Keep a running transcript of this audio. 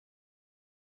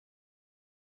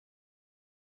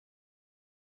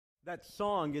That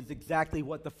song is exactly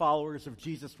what the followers of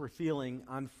Jesus were feeling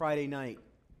on Friday night.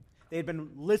 They had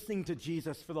been listening to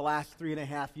Jesus for the last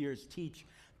 3.5 years teach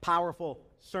powerful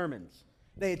sermons.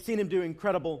 They had seen him do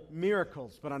incredible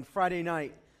miracles, but on Friday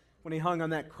night, when he hung on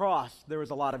that cross, there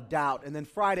was a lot of doubt. And then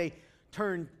Friday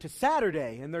turned to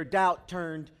Saturday, and their doubt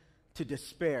turned to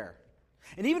despair.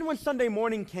 And even when Sunday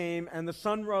morning came and the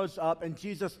sun rose up and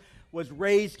Jesus was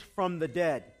raised from the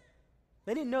dead,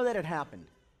 they didn't know that had happened.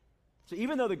 So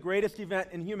even though the greatest event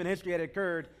in human history had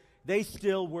occurred, they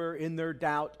still were in their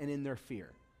doubt and in their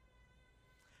fear.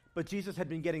 But Jesus had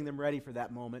been getting them ready for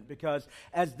that moment because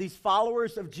as these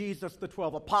followers of Jesus, the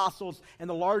 12 apostles, and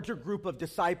the larger group of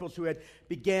disciples who had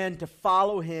began to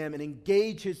follow him and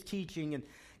engage his teaching and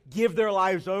give their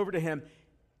lives over to him,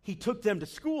 he took them to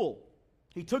school.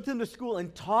 He took them to school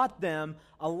and taught them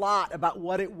a lot about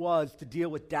what it was to deal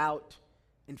with doubt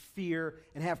and fear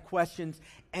and have questions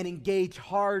and engage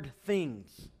hard things.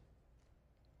 In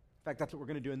fact, that's what we're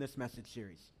going to do in this message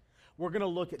series. We're going to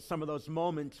look at some of those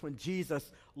moments when Jesus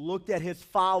looked at his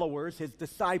followers, his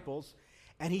disciples,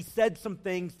 and he said some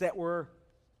things that were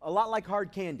a lot like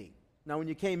hard candy. Now, when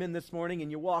you came in this morning and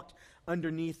you walked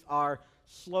underneath our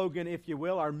slogan, if you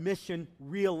will, our mission,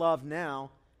 Real Love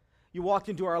Now, you walked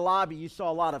into our lobby, you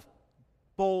saw a lot of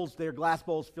bowls there, glass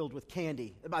bowls filled with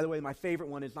candy. By the way, my favorite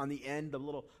one is on the end, the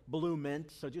little blue mint,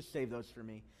 so just save those for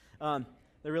me. They're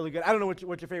really good. I don't know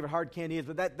what your favorite hard candy is,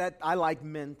 but that I like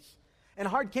mints. And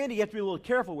hard candy, you have to be a little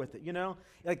careful with it, you know?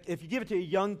 Like if you give it to a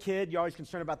young kid, you're always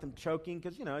concerned about them choking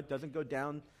because, it doesn't go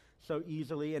down so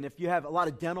easily. And if you have a lot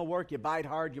of dental work, you bite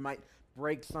hard, you might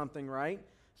break something, right?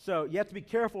 So you have to be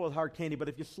careful with hard candy, but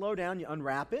if you slow down, you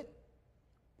unwrap it,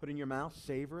 put it in your mouth,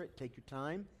 savor it, take your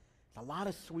time. It's a lot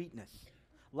of sweetness.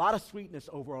 A lot of sweetness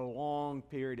over a long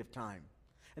period of time.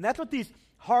 And that's what these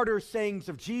harder sayings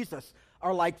of Jesus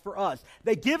are like for us.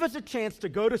 They give us a chance to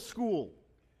go to school,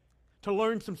 to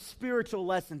learn some spiritual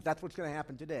lessons. That's what's going to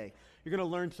happen today. You're going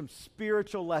to learn some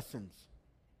spiritual lessons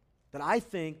that I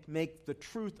think make the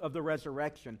truth of the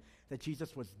resurrection, that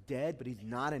Jesus was dead, but he's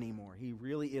not anymore. He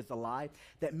really is alive,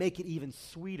 that make it even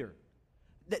sweeter.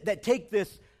 That take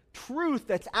this truth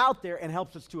that's out there and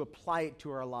helps us to apply it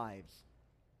to our lives.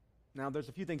 Now, there's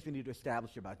a few things we need to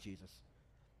establish about Jesus.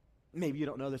 Maybe you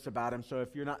don't know this about him, so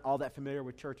if you're not all that familiar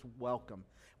with church, welcome.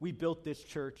 We built this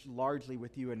church largely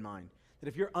with you in mind. That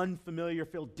if you're unfamiliar,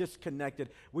 feel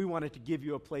disconnected, we wanted to give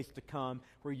you a place to come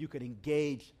where you could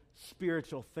engage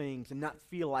spiritual things and not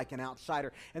feel like an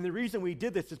outsider. And the reason we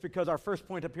did this is because our first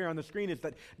point up here on the screen is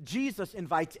that Jesus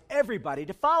invites everybody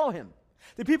to follow him.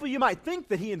 The people you might think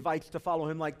that he invites to follow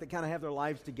him, like they kind of have their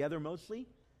lives together mostly,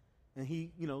 and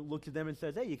he, looks at them and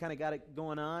says, hey, you kind of got it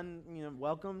going on,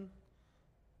 welcome.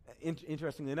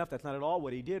 Interestingly enough, that's not at all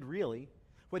what he did, really.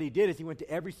 What he did is he went to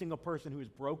every single person who is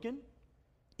broken,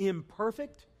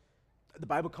 imperfect. The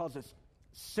Bible calls us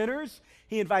sinners.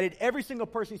 He invited every single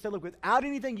person. He said, look, without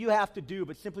anything you have to do,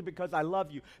 but simply because I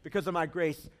love you, because of my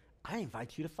grace, I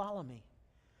invite you to follow me.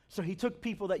 So he took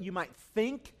people that you might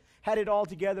think had it all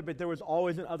together, but there was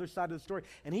always an other side of the story.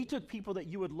 And he took people that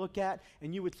you would look at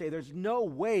and you would say, there's no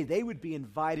way they would be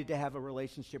invited to have a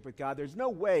relationship with God. There's no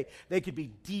way they could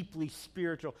be deeply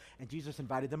spiritual. And Jesus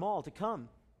invited them all to come.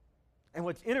 And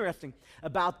what's interesting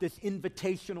about this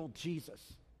invitational Jesus,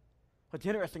 what's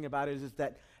interesting about it is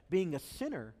that being a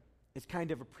sinner is kind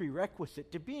of a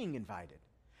prerequisite to being invited.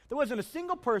 There wasn't a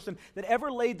single person that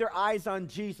ever laid their eyes on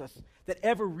Jesus that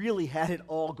ever really had it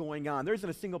all going on. There isn't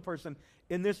a single person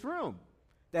in this room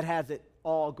that has it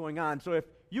all going on. So if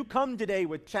you come today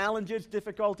with challenges,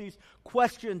 difficulties,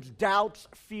 questions, doubts,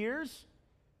 fears,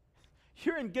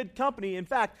 you're in good company. In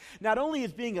fact, not only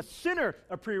is being a sinner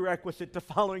a prerequisite to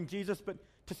following Jesus, but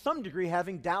to some degree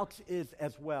having doubts is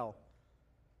as well.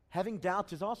 Having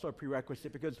doubts is also a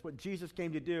prerequisite because what Jesus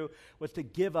came to do was to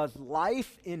give us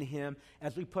life in him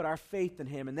as we put our faith in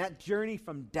him. And that journey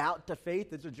from doubt to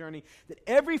faith is a journey that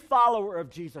every follower of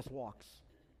Jesus walks.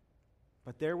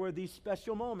 But there were these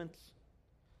special moments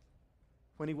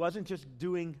when he wasn't just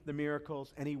doing the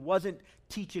miracles and he wasn't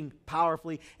teaching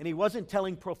powerfully and he wasn't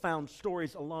telling profound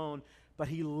stories alone, but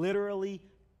he literally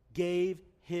gave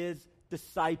his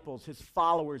disciples, his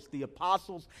followers, the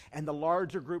apostles, and the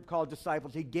larger group called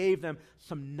disciples. He gave them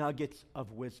some nuggets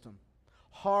of wisdom,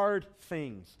 hard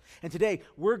things. And today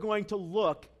we're going to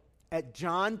look at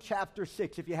John chapter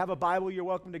 6. If you have a Bible, you're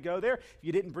welcome to go there. If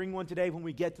you didn't bring one today, when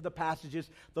we get to the passages,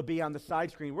 they'll be on the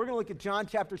side screen. We're going to look at John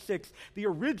chapter 6, the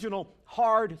original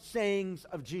hard sayings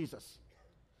of Jesus,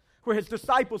 where his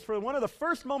disciples, for one of the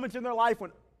first moments in their life,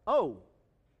 went, oh,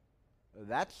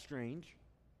 that's strange.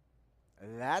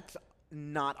 That's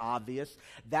not obvious.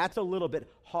 That's a little bit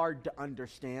hard to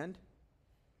understand.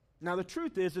 Now, the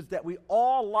truth is that we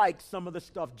all like some of the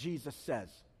stuff Jesus says.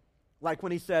 Like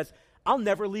when he says, I'll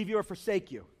never leave you or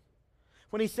forsake you.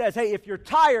 When he says, hey, if you're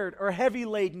tired or heavy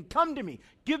laden, come to me.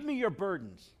 Give me your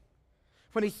burdens.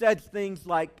 When he says things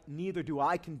like, neither do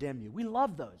I condemn you. We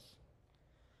love those.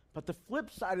 But the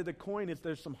flip side of the coin is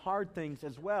there's some hard things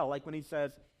as well. Like when he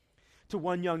says to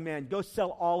one young man, go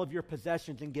sell all of your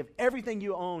possessions and give everything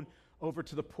you own over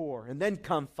to the poor, and then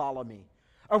come follow me.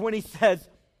 Or when he says,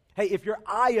 hey, if your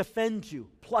eye offends you,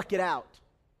 pluck it out.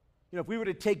 You know, if we were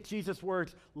to take Jesus'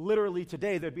 words literally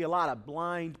today, there'd be a lot of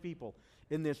blind people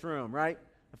in this room, right?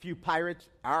 A few pirates,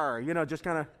 just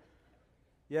kind of,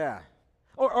 yeah.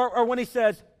 Or when he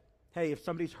says, hey, if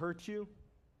somebody's hurt you,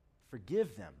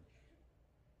 forgive them.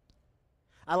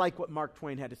 I like what Mark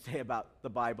Twain had to say about the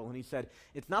Bible, and he said,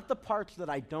 it's not the parts that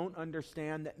I don't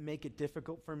understand that make it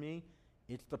difficult for me,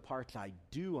 it's the parts I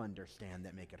do understand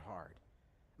that make it hard.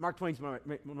 Mark Twain's one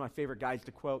of my favorite guys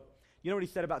to quote. You know what he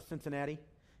said about Cincinnati?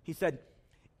 He said,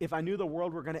 if I knew the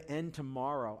world were going to end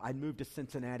tomorrow, I'd move to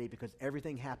Cincinnati because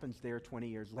everything happens there 20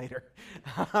 years later.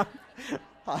 I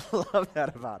love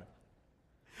that about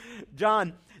it.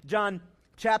 John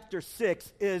chapter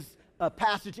 6 is a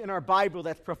passage in our Bible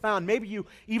that's profound. Maybe you,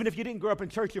 even if you didn't grow up in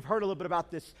church, you've heard a little bit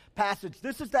about this passage.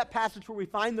 This is that passage where we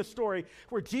find the story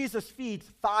where Jesus feeds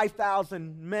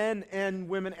 5,000 men and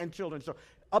women and children. So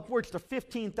upwards to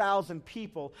 15,000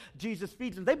 people, Jesus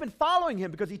feeds them. They've been following him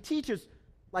because he teaches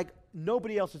like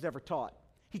nobody else has ever taught.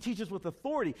 He teaches with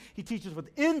authority. He teaches with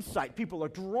insight. People are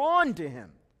drawn to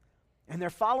him, and they're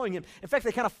following him. In fact,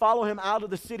 they kind of follow him out of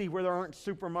the city where there aren't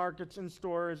supermarkets and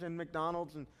stores and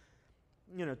McDonald's and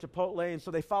Chipotle, and so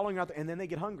they follow him out there, and then they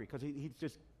get hungry because he's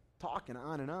just talking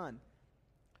on.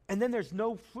 And then there's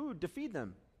no food to feed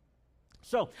them.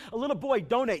 So a little boy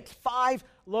donates 5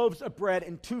 loaves of bread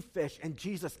and 2 fish, and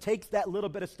Jesus takes that little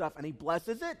bit of stuff, and he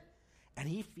blesses it, and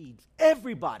he feeds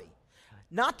everybody.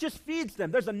 Not just feeds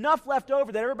them. There's enough left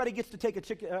over that everybody gets to take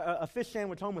a fish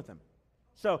sandwich home with them.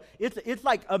 So it's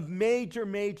like a major,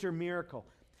 major miracle.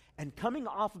 And coming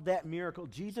off of that miracle,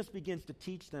 Jesus begins to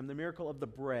teach them the miracle of the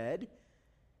bread.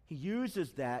 He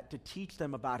uses that to teach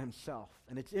them about himself.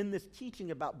 And it's in this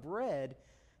teaching about bread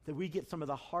that we get some of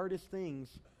the hardest things,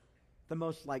 the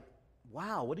most like,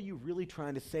 wow, what are you really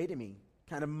trying to say to me?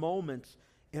 Kind of moments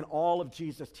in all of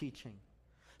Jesus' teaching.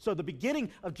 So the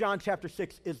beginning of John chapter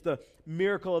 6 is the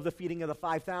miracle of the feeding of the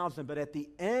 5,000. But at the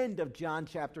end of John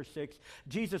chapter 6,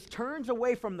 Jesus turns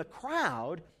away from the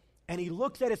crowd and he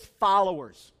looks at his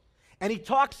followers. And he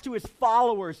talks to his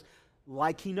followers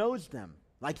like he knows them,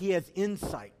 like he has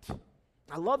insight.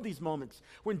 I love these moments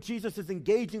when Jesus is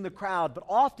engaging the crowd, but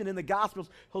often in the Gospels,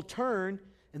 he'll turn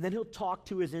and then he'll talk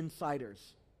to his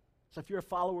insiders. So if you're a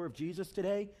follower of Jesus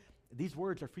today, these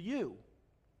words are for you.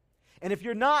 And if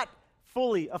you're not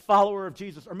fully a follower of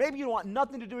Jesus, or maybe you want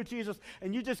nothing to do with Jesus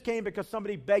and you just came because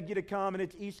somebody begged you to come and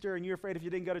it's Easter and you're afraid if you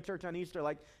didn't go to church on Easter,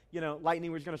 like,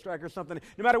 lightning was going to strike or something.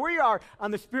 No matter where you are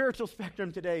on the spiritual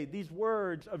spectrum today, these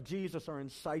words of Jesus are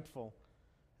insightful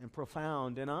and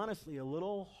profound and honestly a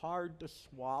little hard to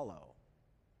swallow.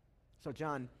 So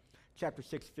John chapter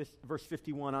 6, verse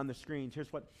 51 on the screens,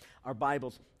 here's what our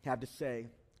Bibles have to say.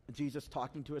 Jesus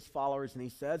talking to his followers, and he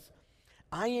says,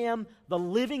 I am the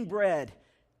living bread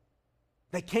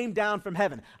that came down from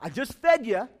heaven. I just fed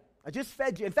you.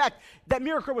 In fact, that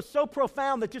miracle was so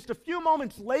profound that just a few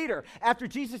moments later, after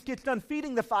Jesus gets done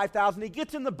feeding the 5,000, he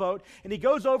gets in the boat and he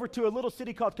goes over to a little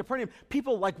city called Capernaum.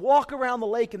 People walk around the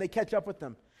lake and they catch up with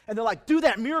them. And they're like, do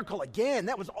that miracle again.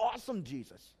 That was awesome,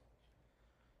 Jesus.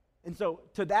 And so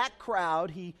to that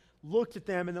crowd, he looks at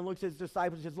them and then looks at his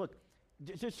disciples and says, look,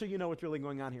 just so you know what's really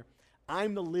going on here.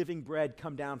 I'm the living bread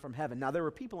come down from heaven. Now, there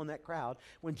were people in that crowd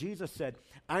when Jesus said,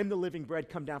 I'm the living bread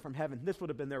come down from heaven. This would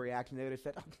have been their reaction. They would have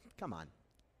said, oh, come on.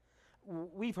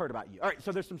 We've heard about you. All right,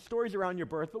 so there's some stories around your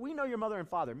birth, but we know your mother and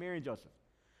father, Mary and Joseph.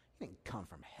 You didn't come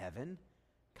from heaven.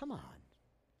 Come on.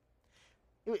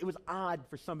 It was odd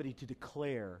for somebody to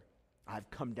declare, I've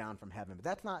come down from heaven. But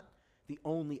that's not the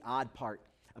only odd part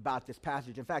about this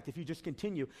passage. In fact, if you just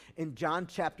continue in John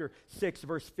chapter 6,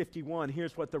 verse 51,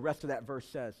 here's what the rest of that verse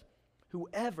says.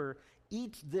 Whoever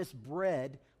eats this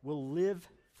bread will live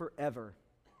forever.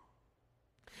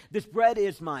 This bread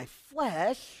is my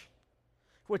flesh,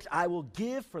 which I will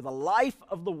give for the life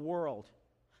of the world.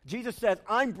 Jesus says,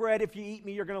 I'm bread. If you eat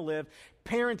me, you're going to live.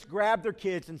 Parents grabbed their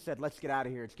kids and said, let's get out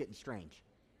of here. It's getting strange.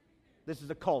 This is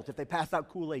a cult. If they pass out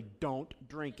Kool-Aid, don't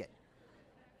drink it.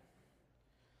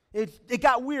 It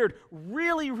got weird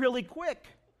really, really quick.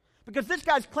 Because this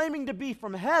guy's claiming to be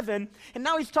from heaven, and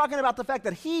now he's talking about the fact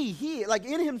that he, like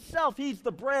in himself, he's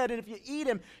the bread, and if you eat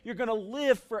him, you're going to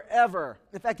live forever.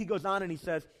 In fact, he goes on and he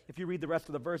says, if you read the rest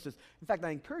of the verses, in fact,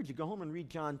 I encourage you, go home and read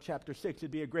John chapter 6.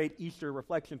 It'd be a great Easter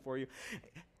reflection for you.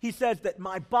 He says that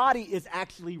my body is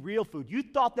actually real food. You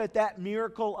thought that that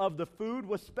miracle of the food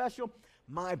was special?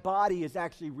 My body is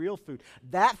actually real food.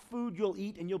 That food you'll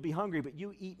eat and you'll be hungry, but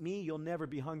you eat me, you'll never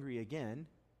be hungry again.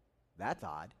 That's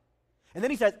odd. And then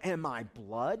he says, and my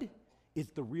blood is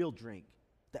the real drink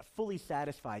that fully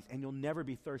satisfies, and you'll never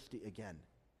be thirsty again.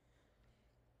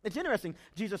 It's interesting,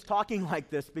 Jesus talking like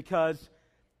this, because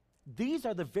these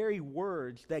are the very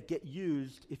words that get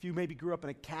used if you maybe grew up in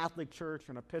a Catholic church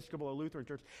or an Episcopal or Lutheran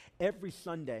church every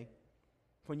Sunday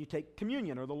when you take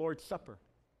communion or the Lord's Supper.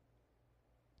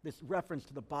 This reference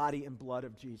to the body and blood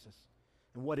of Jesus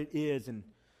and what it is and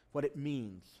what it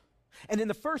means. And in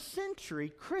the first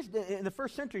century,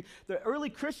 the early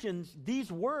Christians,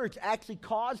 these words actually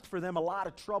caused for them a lot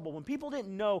of trouble. When people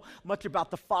didn't know much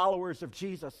about the followers of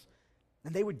Jesus,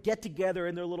 and they would get together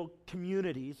in their little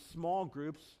communities, small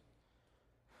groups,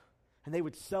 and they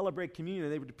would celebrate communion,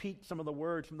 and they would repeat some of the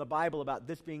words from the Bible about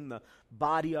this being the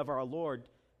body of our Lord,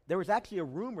 there was actually a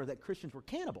rumor that Christians were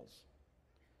cannibals.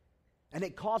 And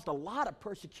it caused a lot of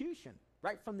persecution,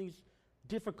 right from these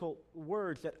difficult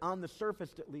words that on the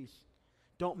surface at least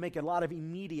don't make a lot of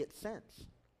immediate sense.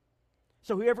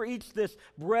 So whoever eats this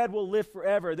bread will live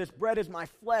forever. This bread is my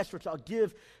flesh, which I'll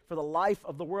give for the life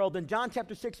of the world. In John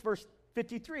chapter 6, verse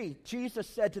 53, Jesus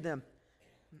said to them,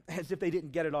 as if they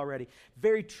didn't get it already,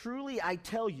 very truly I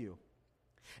tell you,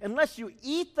 unless you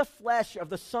eat the flesh of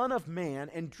the Son of Man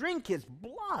and drink his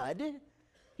blood,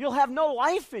 you'll have no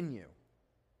life in you.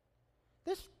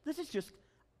 This is just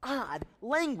odd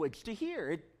language to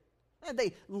hear.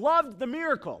 They loved the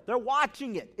miracle. They're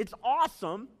watching it. It's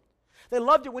awesome. They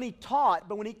loved it when he taught,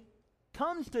 but when he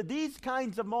comes to these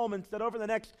kinds of moments that over the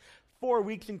next 4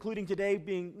 weeks, including today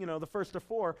being, the first of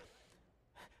 4,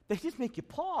 they just make you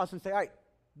pause and say, all right,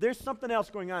 there's something else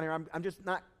going on here. I'm just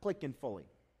not clicking fully.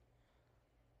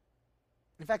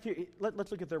 In fact, here,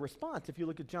 let's look at their response. If you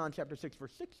look at John chapter 6,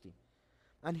 verse 60.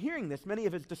 On hearing this, many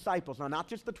of his disciples, now not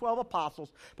just the 12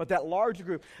 apostles, but that large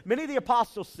group, many of the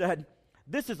apostles said,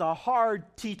 this is a hard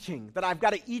teaching, that I've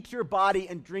got to eat your body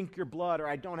and drink your blood or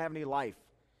I don't have any life.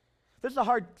 This is a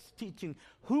hard teaching.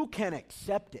 Who can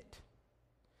accept it?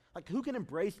 Like, who can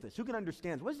embrace this? Who can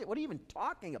understand? What are you even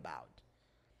talking about?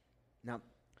 Now,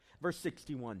 verse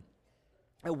 61.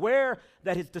 Aware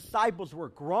that his disciples were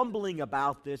grumbling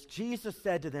about this, Jesus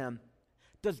said to them,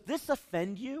 does this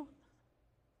offend you?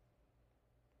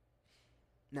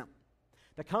 Now,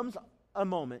 there comes a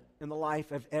moment in the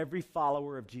life of every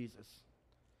follower of Jesus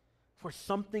where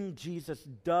something Jesus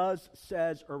does,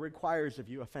 says, or requires of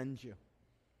you offends you.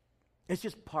 It's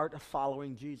just part of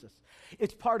following Jesus.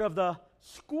 It's part of the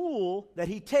school that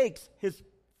he takes his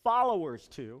followers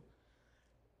to,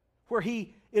 where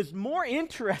he is more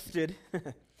interested,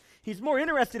 he's more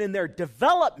interested in their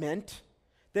development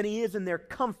than he is in their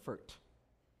comfort.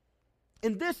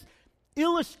 In this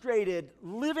illustrated,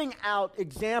 living out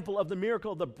example of the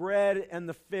miracle of the bread and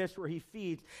the fish where he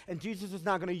feeds, and Jesus is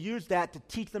not going to use that to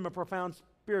teach them a profound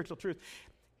spiritual truth.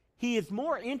 He is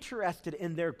more interested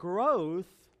in their growth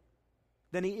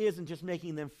than he is in just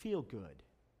making them feel good.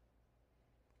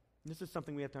 This is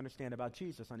something we have to understand about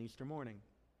Jesus on Easter morning.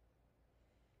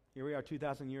 Here we are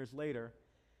 2,000 years later,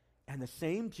 and the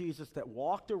same Jesus that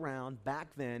walked around back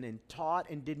then and taught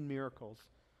and did miracles,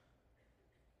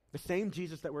 the same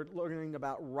Jesus that we're learning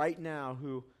about right now,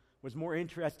 who was more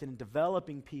interested in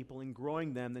developing people and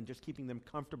growing them than just keeping them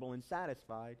comfortable and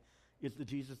satisfied, is the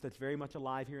Jesus that's very much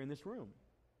alive here in this room,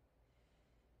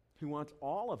 who wants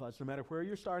all of us, no matter where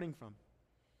you're starting from,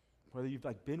 whether you've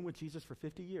been with Jesus for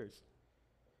 50 years,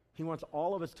 he wants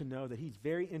all of us to know that he's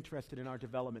very interested in our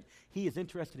development. He is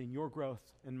interested in your growth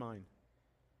and mine.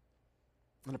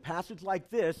 And a passage like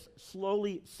this,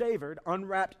 slowly savored,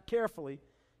 unwrapped carefully,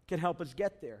 can help us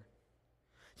get there.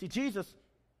 See, Jesus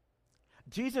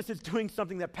is doing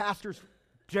something that pastors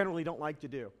generally don't like to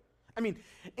do. I mean,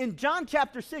 in John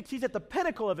chapter 6, he's at the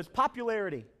pinnacle of his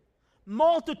popularity.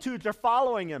 Multitudes are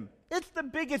following him. It's the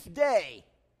biggest day.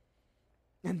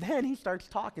 And then he starts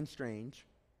talking strange,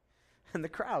 and the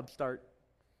crowds start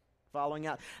following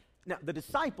out. Now, the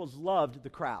disciples loved the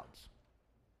crowds.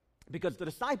 Because the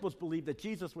disciples believed that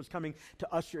Jesus was coming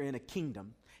to usher in a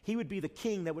kingdom. He would be the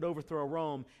king that would overthrow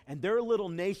Rome, and their little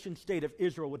nation state of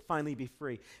Israel would finally be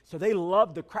free. So they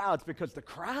loved the crowds because the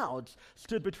crowds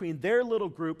stood between their little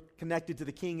group connected to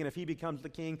the king, and if he becomes the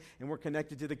king and we're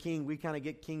connected to the king, we kind of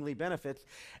get kingly benefits.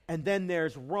 And then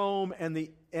there's Rome and the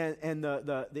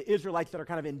Israelites that are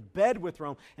kind of in bed with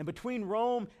Rome. And between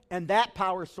Rome and that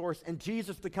power source and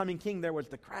Jesus the coming king, there was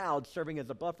the crowd serving as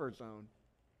a buffer zone.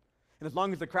 And as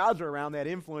long as the crowds are around, they had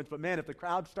influence. But man, if the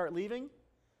crowds start leaving,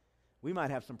 we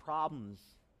might have some problems.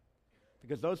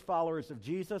 Because those followers of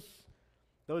Jesus,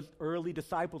 those early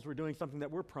disciples were doing something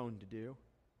that we're prone to do.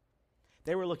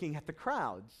 They were looking at the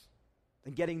crowds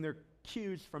and getting their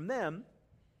cues from them,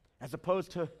 as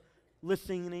opposed to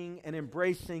listening and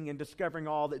embracing and discovering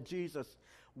all that Jesus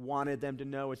wanted them to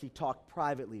know as he talked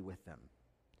privately with them.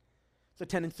 It's a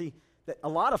tendency that a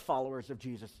lot of followers of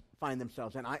Jesus find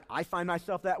themselves in. I find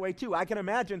myself that way too. I can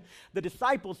imagine the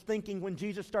disciples thinking when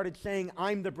Jesus started saying,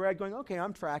 I'm the bread, going, okay,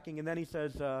 I'm tracking. And then he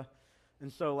says,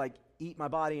 eat my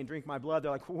body and drink my blood.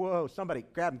 They're like, whoa, somebody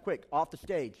grab him quick, off the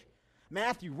stage.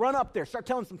 Matthew, run up there, start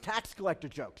telling some tax collector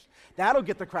jokes. That'll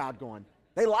get the crowd going.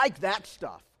 They like that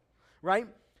stuff, right?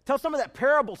 Tell some of that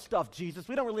parable stuff, Jesus.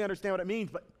 We don't really understand what it means,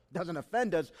 but doesn't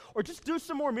offend us, or just do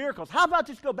some more miracles. How about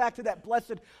just go back to that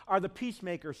blessed are the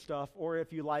peacemakers stuff, or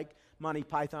if you like Monty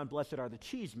Python, blessed are the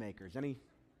cheesemakers. Any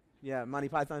Monty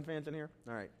Python fans in here?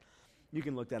 All right. You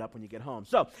can look that up when you get home.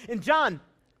 So, in John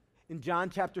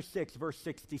chapter 6, verse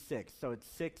 66. So it's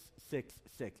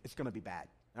 666. It's going to be bad.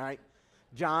 All right?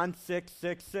 John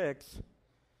 666.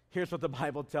 Here's what the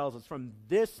Bible tells us. From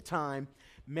this time,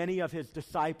 many of his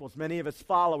disciples, many of his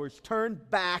followers turned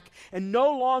back and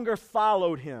no longer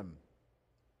followed him.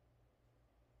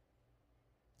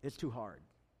 It's too hard.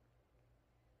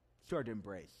 It's too hard to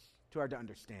embrace. Too hard to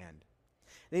understand.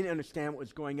 They didn't understand what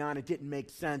was going on. It didn't make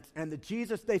sense. And the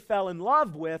Jesus they fell in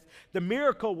love with, the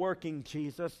miracle-working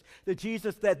Jesus, the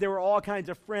Jesus that there were all kinds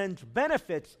of fringe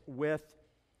benefits with,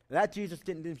 that Jesus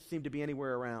didn't seem to be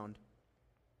anywhere around.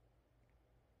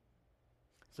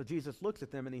 So Jesus looks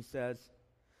at them and he says,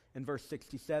 in verse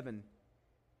 67,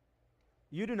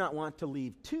 you do not want to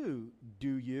leave too,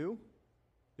 do you?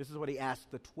 This is what he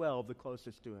asked the 12, the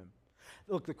closest to him.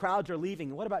 Look, the crowds are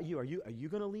leaving. What about you? Are you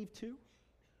going to leave too?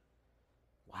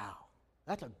 Wow,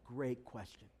 that's a great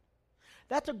question.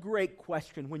 That's a great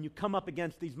question when you come up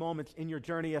against these moments in your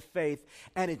journey of faith,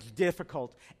 and it's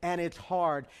difficult, and it's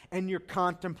hard, and you're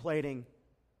contemplating,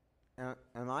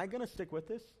 am I going to stick with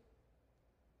this?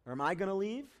 Or am I going to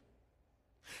leave?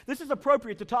 This is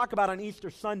appropriate to talk about on Easter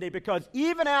Sunday because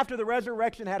even after the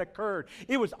resurrection had occurred,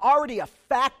 it was already a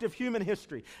fact of human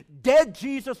history. Dead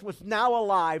Jesus was now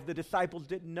alive. The disciples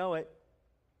didn't know it.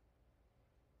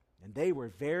 And they were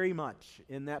very much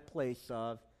in that place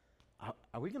of,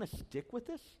 are we going to stick with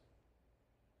this?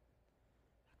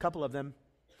 A couple of them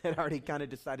had already kind of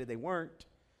decided they weren't.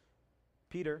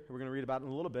 Peter, who we're going to read about in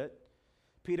a little bit,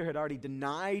 Peter had already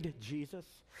denied Jesus,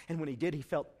 and when he did, he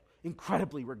felt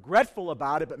incredibly regretful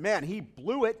about it, but man, he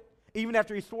blew it, even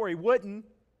after he swore he wouldn't.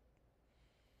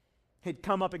 He'd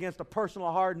come up against a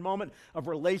personal hard moment of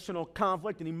relational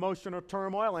conflict and emotional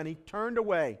turmoil, and he turned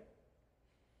away.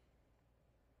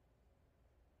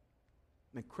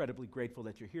 I'm incredibly grateful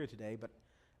that you're here today, but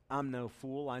I'm no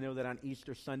fool. I know that on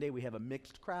Easter Sunday we have a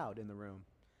mixed crowd in the room.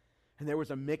 And there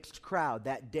was a mixed crowd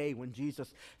that day when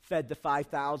Jesus fed the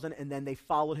 5,000, and then they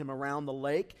followed him around the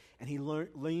lake, and he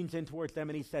leans in towards them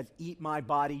and he says, eat my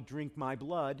body, drink my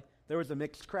blood. There was a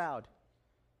mixed crowd.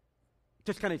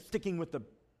 Just kind of sticking with the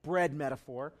bread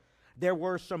metaphor, there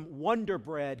were some Wonder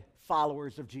Bread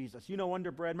followers of Jesus. You know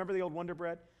Wonder Bread? Remember the old Wonder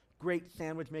Bread? Great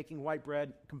sandwich-making white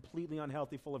bread, completely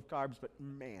unhealthy, full of carbs, but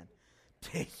man,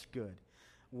 tastes good.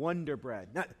 Wonder Bread.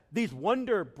 Now, these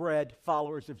Wonder Bread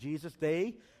followers of Jesus,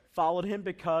 they followed him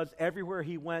because everywhere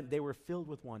he went, they were filled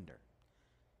with wonder.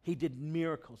 He did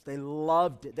miracles. They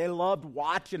loved it. They loved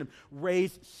watching him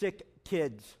raise sick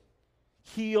kids,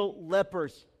 heal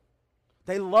lepers.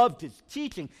 They loved his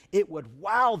teaching. It would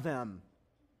wow them.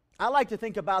 I like to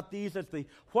think about these as the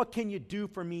what can you do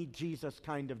for me, Jesus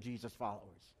kind of Jesus followers.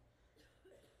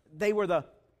 They were the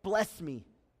bless me,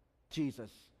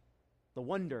 Jesus, the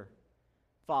wonder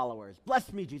followers.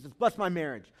 Bless me, Jesus. Bless my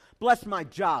marriage. Bless my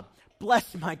job.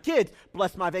 Bless my kids.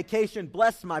 Bless my vacation.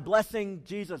 Bless my blessing.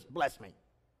 Jesus, bless me.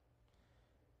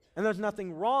 And there's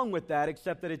nothing wrong with that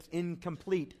except that it's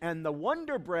incomplete. And the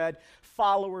Wonder Bread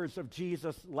followers of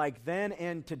Jesus, like then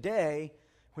and today,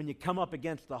 when you come up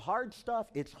against the hard stuff,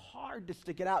 it's hard to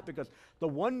stick it out because the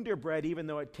Wonder Bread, even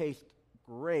though it tastes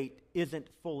great, isn't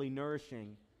fully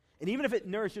nourishing. And even if it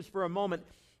nourishes for a moment,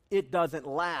 it doesn't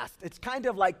last. It's kind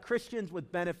of like Christians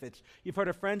with benefits. You've heard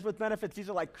of friends with benefits? These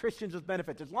are like Christians with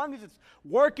benefits. As long as it's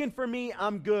working for me,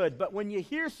 I'm good. But when you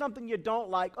hear something you don't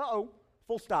like,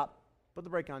 full stop. Put the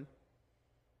brake on.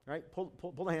 Right? Pull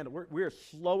the handle. We're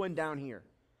slowing down here.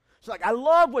 So I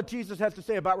love what Jesus has to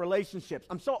say about relationships.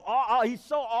 He's so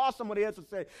awesome what he has to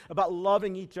say about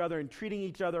loving each other and treating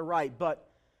each other right. But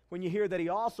when you hear that he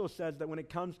also says that when it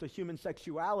comes to human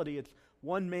sexuality, it's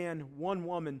one man, one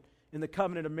woman in the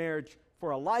covenant of marriage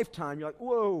for a lifetime, you're like,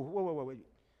 whoa.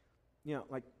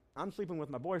 Like, I'm sleeping with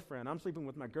my boyfriend, I'm sleeping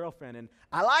with my girlfriend, and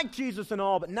I like Jesus and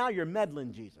all, but now you're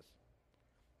meddling Jesus.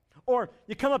 Or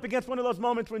you come up against one of those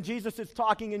moments when Jesus is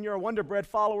talking and you're a Wonder Bread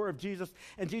follower of Jesus,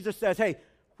 and Jesus says, hey,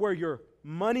 where your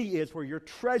money is, where your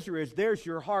treasure is, there's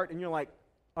your heart. And you're like,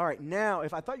 all right, now,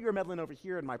 if I thought you were meddling over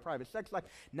here in my private sex life,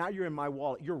 now you're in my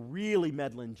wallet. You're really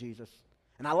meddling, Jesus.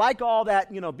 And I like all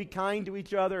that, be kind to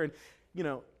each other and,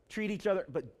 treat each other,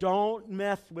 but don't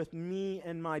mess with me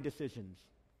and my decisions.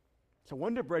 So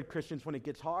Wonder Bread Christians, when it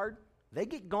gets hard, they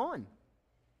get gone.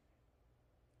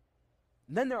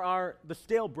 And then there are the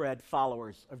stale bread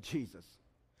followers of Jesus.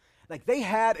 Like, they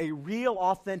had a real,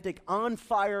 authentic,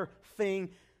 on-fire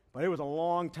thing, but it was a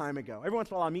long time ago. Every once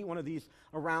in a while, I meet one of these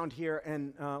around here,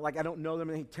 and I don't know them,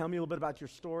 and they tell me a little bit about your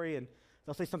story, and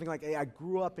they'll say something like, hey, I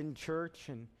grew up in church,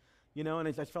 and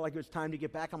I just felt like it was time to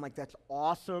get back. I'm like, that's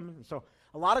awesome. And so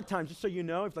a lot of times, just so you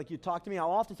know, if you talk to me,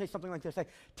 I'll often say something like this.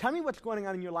 Tell me what's going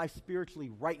on in your life spiritually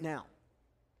right now.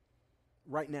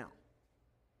 Right now.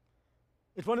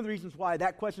 It's one of the reasons why,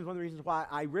 that question is one of the reasons why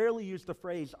I rarely use the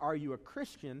phrase, are you a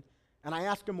Christian? And I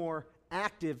ask a more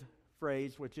active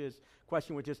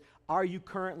question, which is, are you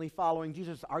currently following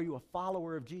Jesus? Are you a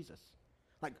follower of Jesus?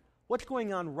 Like, what's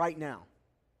going on right now?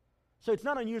 So it's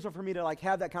not unusual for me to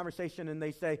have that conversation, and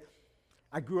they say,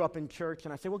 I grew up in church,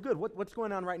 and I say, well, good, what's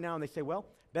going on right now? And they say, well,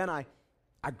 Ben, I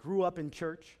grew up in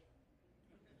church.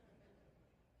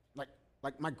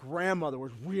 Like my grandmother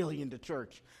was really into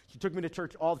church. She took me to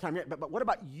church all the time. Yeah, but what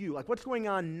about you? Like, what's going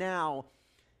on now?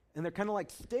 And they're kind of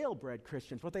like stale bread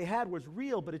Christians. What they had was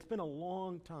real, but it's been a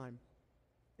long time.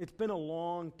 It's been a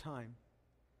long time.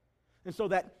 And so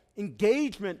that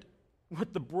engagement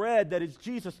with the bread that is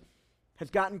Jesus has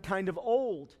gotten kind of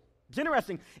old. It's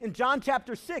interesting. In John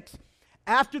chapter 6,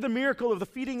 after the miracle of the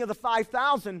feeding of the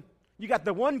 5,000, you got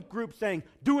the one group saying,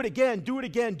 do it again, do it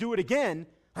again, do it again.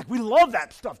 Like, we love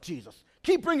that stuff, Jesus.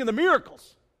 Keep bringing the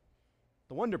miracles.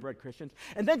 The Wonder Bread Christians.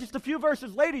 And then just a few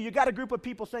verses later, you got a group of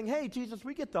people saying, hey, Jesus,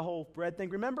 we get the whole bread thing.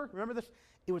 Remember this?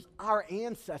 It was our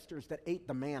ancestors that ate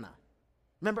the manna.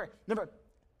 Remember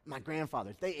my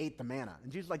grandfathers, they ate the manna.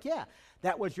 And Jesus is like, yeah,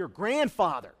 that was your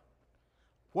grandfather.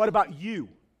 What about you?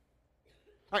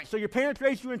 All right, so your parents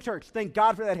raised you in church. Thank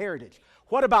God for that heritage.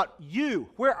 What about you?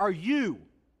 Where are you?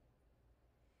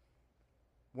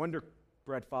 Wonder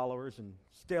Bread followers and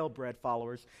stale bread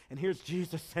followers. And here's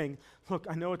Jesus saying, look,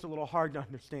 I know it's a little hard to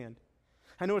understand.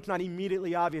 I know it's not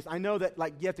immediately obvious. I know that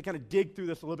you have to kind of dig through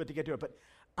this a little bit to get to it. But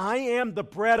I am the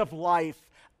bread of life.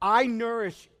 I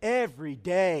nourish every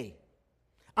day.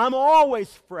 I'm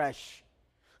always fresh.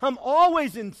 I'm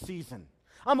always in season.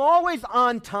 I'm always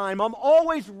on time. I'm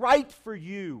always right for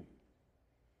you.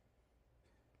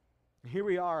 Here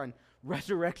we are on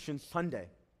Resurrection Sunday.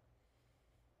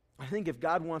 I think if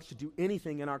God wants to do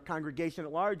anything in our congregation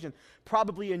at large, and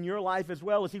probably in your life as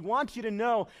well, is He wants you to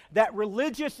know that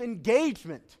religious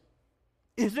engagement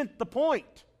isn't the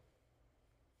point,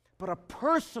 but a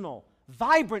personal,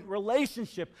 vibrant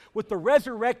relationship with the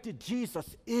resurrected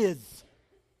Jesus is.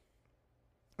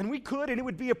 And we could, and it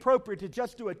would be appropriate to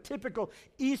just do a typical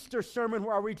Easter sermon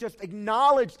where we just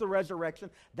acknowledge the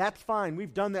resurrection. That's fine.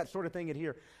 We've done that sort of thing in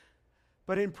here.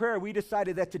 But in prayer, we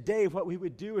decided that today what we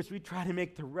would do is we try to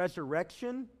make the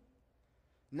resurrection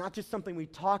not just something we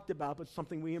talked about, but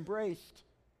something we embraced.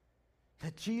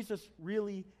 That Jesus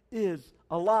really is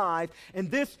alive,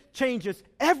 and this changes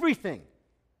everything.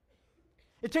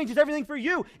 It changes everything for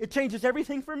you. It changes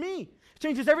everything for me. It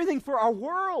changes everything for our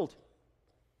world.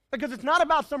 Because it's not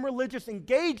about some religious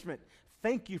engagement.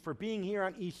 Thank you for being here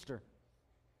on Easter.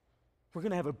 We're going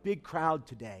to have a big crowd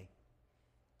today.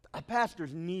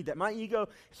 Pastors need that. My ego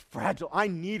is fragile. I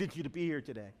needed you to be here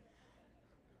today.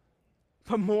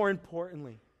 But more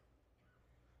importantly,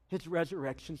 it's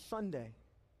Resurrection Sunday.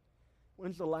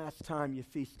 When's the last time you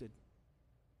feasted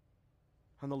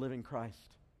on the living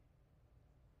Christ?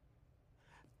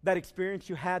 That experience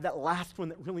you had, that last one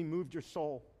that really moved your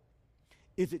soul,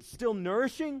 is it still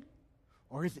nourishing,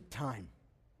 or is it time?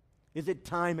 Is it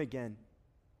time again?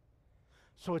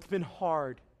 So it's been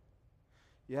hard.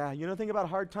 Yeah, you know the thing about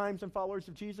hard times and followers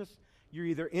of Jesus? You're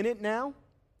either in it now,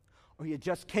 or you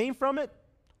just came from it,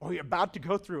 or you're about to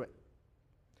go through it.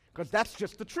 Because that's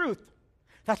just the truth.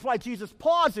 That's why Jesus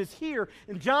pauses here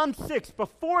in John 6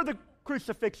 before the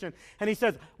crucifixion, and he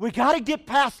says, we got to get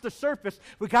past the surface.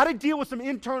 We got to deal with some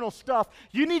internal stuff.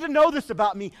 You need to know this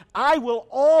about me. I will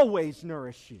always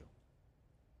nourish you.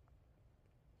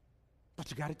 But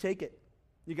you got to take it.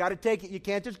 You got to take it. You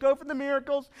can't just go for the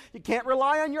miracles. You can't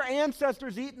rely on your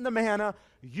ancestors eating the manna.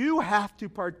 You have to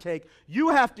partake. You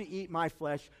have to eat my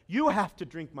flesh. You have to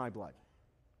drink my blood.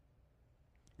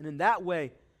 And in that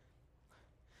way,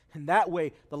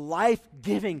 the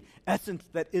life-giving essence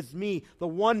that is me, the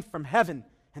one from heaven,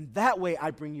 and that way I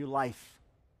bring you life.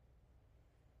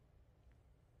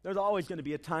 There's always going to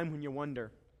be a time when you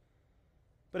wonder.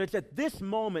 But it's at this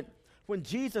moment when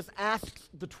Jesus asks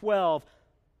the 12,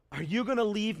 are you going to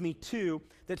leave me too?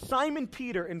 That Simon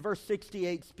Peter in verse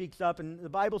 68 speaks up, and the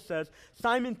Bible says,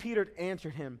 Simon Peter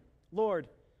answered him, Lord,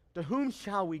 to whom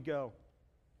shall we go?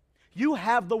 You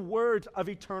have the words of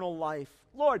eternal life.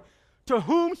 Lord, to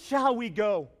whom shall we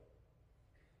go?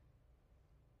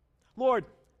 Lord,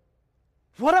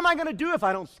 what am I going to do if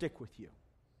I don't stick with you?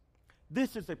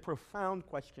 This is a profound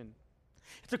question.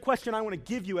 It's a question I want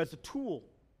to give you as a tool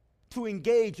to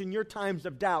engage in your times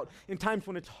of doubt, in times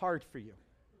when it's hard for you.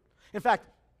 In fact,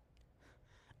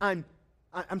 I'm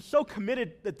so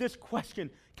committed that this question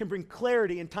can bring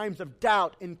clarity in times of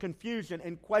doubt and confusion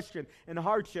and question and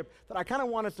hardship that I kind of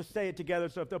want us to say it together.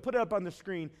 So if they'll put it up on the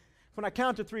screen, when I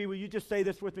count to 3, will you just say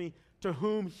this with me? To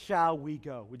whom shall we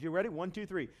go? Would you ready? 1, 2,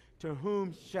 3. To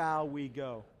whom shall we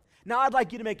go? Now I'd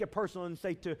like you to make it personal and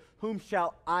say, to whom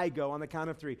shall I go? On the count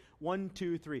of 3. 1,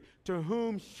 2, 3. To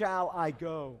whom shall I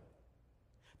go?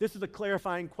 This is a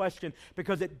clarifying question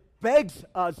because it begs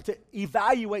us to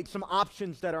evaluate some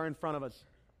options that are in front of us.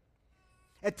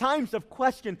 At times of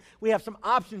question, we have some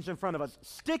options in front of us.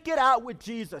 Stick it out with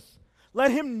Jesus.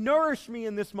 Let him nourish me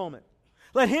in this moment.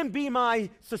 Let him be my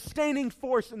sustaining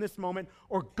force in this moment,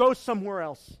 or go somewhere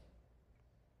else.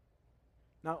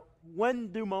 Now,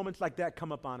 when do moments like that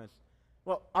come up on us?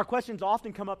 Well, our questions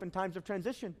often come up in times of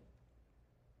transition.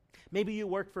 Maybe you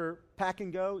work for Pack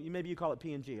and Go. Maybe you call it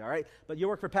P&G, all right? But you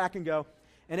work for Pack and Go,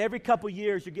 and every couple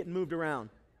years you're getting moved around.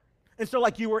 And so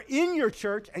like you were in your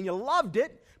church and you loved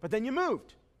it, but then you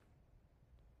moved.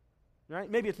 Right?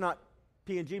 Maybe it's not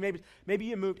P&G. Maybe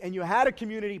you moved and you had a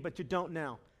community, but you don't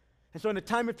now. And so in a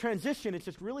time of transition, it's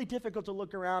just really difficult to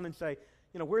look around and say,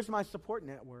 where's my support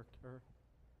network? Or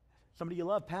somebody you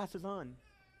love passes on.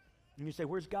 And you say,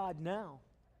 where's God now?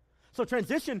 So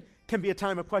transition can be a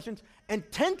time of questions, and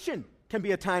tension can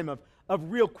be a time of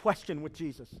real question with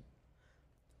Jesus.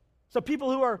 So people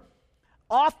who are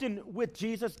often with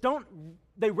Jesus,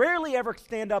 they rarely ever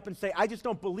stand up and say, I just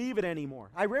don't believe it anymore.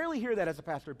 I rarely hear that as a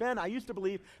pastor. Ben, I used to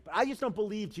believe, but I just don't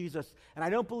believe Jesus, and I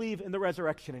don't believe in the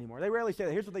resurrection anymore. They rarely say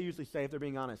that. Here's what they usually say if they're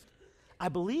being honest. I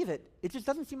believe it. It just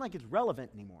doesn't seem like it's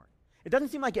relevant anymore. It doesn't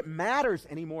seem like it matters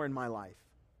anymore in my life.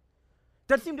 It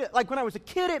doesn't seem to, like when I was a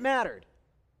kid, it mattered.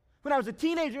 When I was a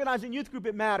teenager and I was in youth group,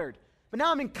 it mattered. But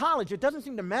now I'm in college, it doesn't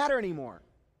seem to matter anymore.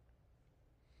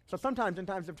 So sometimes in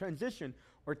times of transition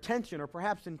or tension or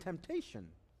perhaps in temptation,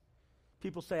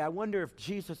 people say, I wonder if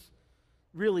Jesus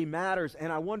really matters,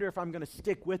 and I wonder if I'm going to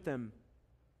stick with him.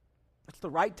 It's the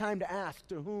right time to ask,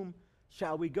 to whom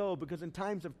shall we go? Because in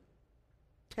times of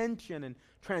tension and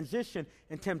transition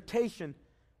and temptation,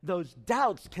 those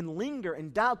doubts can linger,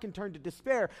 and doubt can turn to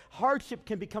despair. Hardship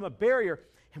can become a barrier,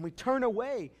 and we turn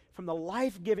away from the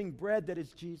life-giving bread that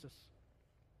is Jesus.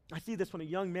 I see this when a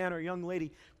young man or a young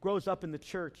lady grows up in the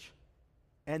church,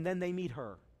 and then they meet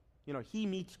her. He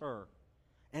meets her,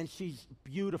 and she's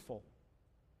beautiful.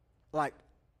 Like,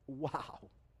 wow.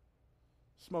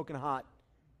 Smoking hot,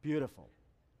 beautiful.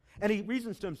 And he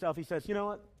reasons to himself, he says, you know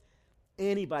what?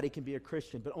 Anybody can be a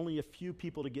Christian, but only a few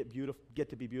people to get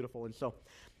to be beautiful. And so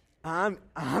I'm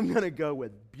going to go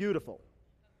with beautiful.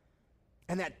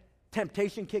 And that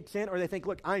temptation kicks in, or they think,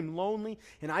 look, I'm lonely,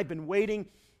 and I've been waiting,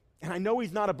 and I know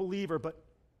he's not a believer, but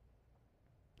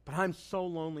I'm so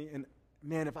lonely, and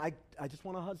man, if I just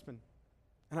want a husband,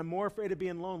 and I'm more afraid of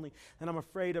being lonely than I'm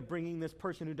afraid of bringing this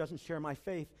person who doesn't share my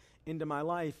faith into my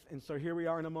life. And so here we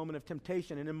are in a moment of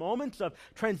temptation, and in moments of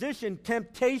transition,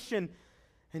 temptation,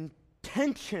 and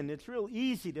tension, it's real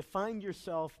easy to find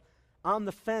yourself on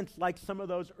the fence like some of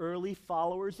those early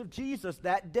followers of Jesus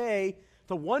that day,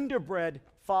 the Wonder Bread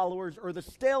followers or the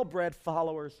stale bread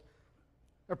followers,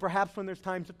 or perhaps when there's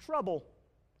times of trouble,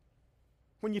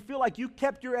 when you feel like you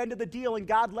kept your end of the deal and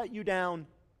God let you down,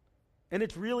 and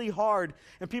it's really hard,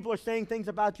 and people are saying things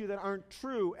about you that aren't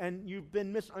true, and you've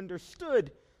been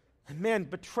misunderstood. And man,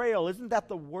 betrayal, isn't that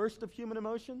the worst of human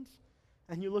emotions?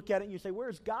 And you look at it and you say,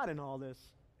 where's God in all this?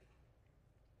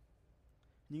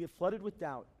 You get flooded with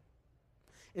doubt.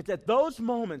 It's at those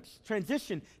moments,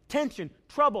 transition, tension,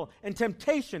 trouble, and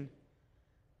temptation,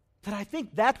 that I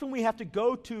think that's when we have to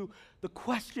go to the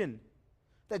question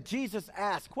that Jesus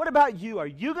asked. What about you? Are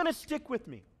you going to stick with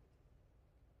me?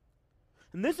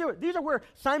 And these are where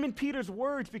Simon Peter's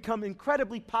words become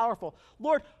incredibly powerful.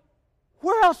 Lord,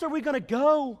 where else are we going to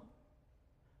go?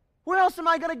 Where else am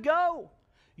I going to go?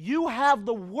 You have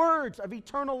the words of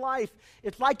eternal life.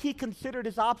 It's like he considered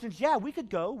his options. Yeah, we could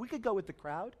go. We could go with the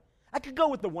crowd. I could go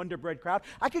with the Wonder Bread crowd.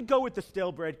 I could go with the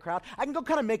Stale Bread crowd. I can go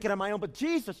kind of make it on my own. But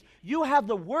Jesus, you have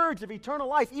the words of eternal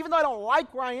life. Even though I don't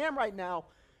like where I am right now,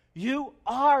 you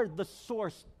are the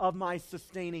source of my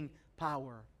sustaining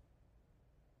power.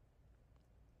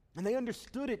 And they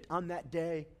understood it on that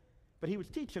day. But he was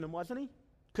teaching them, wasn't he?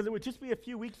 Because it would just be a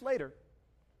few weeks later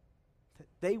that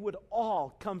they would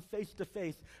all come face to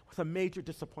face with a major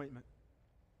disappointment.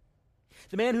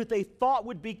 The man who they thought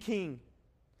would be king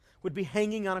would be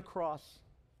hanging on a cross.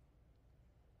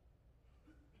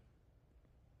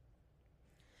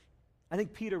 I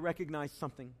think Peter recognized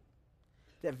something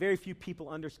that very few people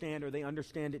understand, or they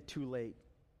understand it too late.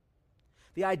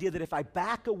 The idea that if I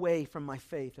back away from my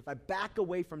faith, if I back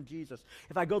away from Jesus,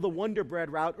 if I go the Wonder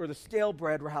Bread route or the Stale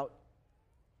Bread route,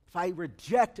 if I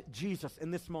reject Jesus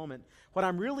in this moment, what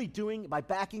I'm really doing by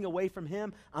backing away from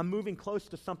him, I'm moving close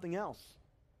to something else.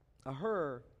 A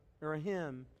her or a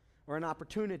him or an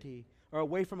opportunity or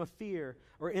away from a fear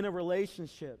or in a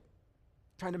relationship.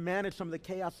 Trying to manage some of the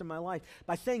chaos in my life.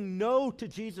 By saying no to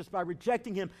Jesus, by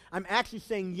rejecting him, I'm actually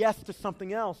saying yes to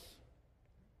something else.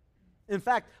 In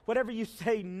fact, whatever you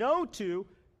say no to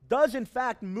does in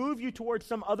fact move you towards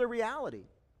some other reality.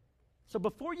 So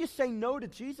before you say no to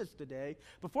Jesus today,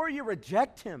 before you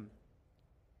reject him,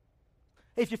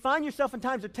 if you find yourself in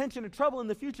times of tension and trouble in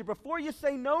the future, before you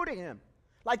say no to him,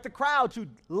 like the crowds who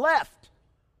left,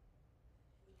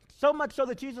 so much so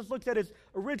that Jesus looks at his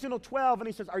original 12 and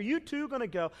he says, are you too going to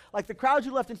go? Like the crowds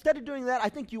who left, instead of doing that, I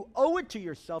think you owe it to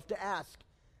yourself to ask,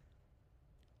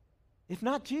 if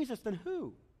not Jesus, then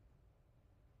who?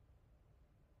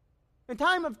 In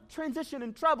time of transition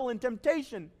and trouble and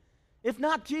temptation, if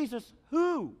not Jesus,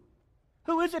 who?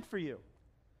 Who is it for you?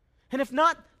 And if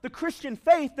not the Christian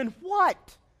faith, then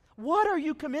what? What are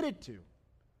you committed to?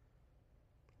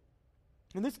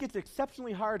 And this gets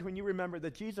exceptionally hard when you remember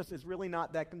that Jesus is really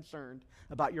not that concerned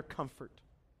about your comfort.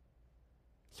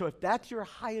 So if that's your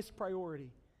highest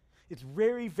priority, it's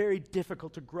very, very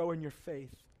difficult to grow in your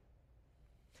faith.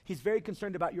 He's very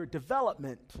concerned about your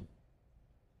development,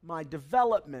 my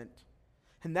development.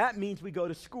 And that means we go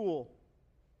to school,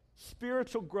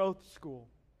 spiritual growth school.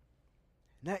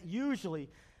 And that usually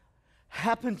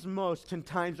happens most in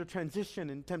times of transition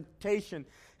and temptation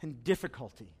and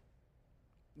difficulty.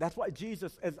 That's why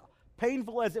Jesus, as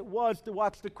painful as it was to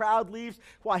watch the crowd leave,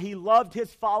 why he loved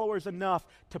his followers enough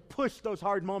to push those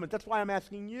hard moments. That's why I'm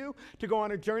asking you to go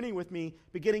on a journey with me,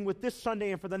 beginning with this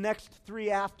Sunday and for the next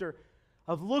 3 after,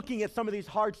 of looking at some of these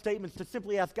hard statements to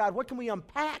simply ask God, what can we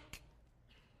unpack?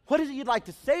 What is it you'd like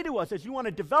to say to us as you want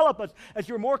to develop us, as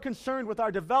you're more concerned with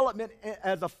our development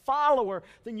as a follower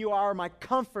than you are my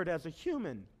comfort as a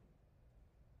human?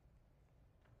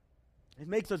 It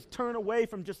makes us turn away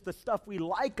from just the stuff we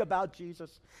like about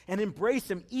Jesus and embrace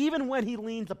him even when he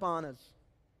leans upon us.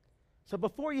 So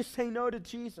before you say no to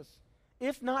Jesus,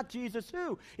 if not Jesus,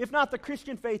 who? If not the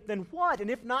Christian faith, then what? And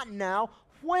if not now,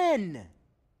 when?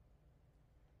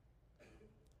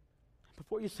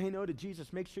 Before you say no to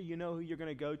Jesus, make sure you know who you're going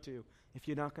to go to if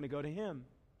you're not going to go to him.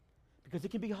 Because it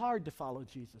can be hard to follow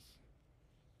Jesus.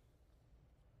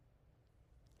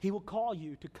 He will call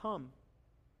you to come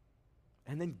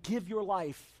and then give your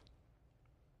life.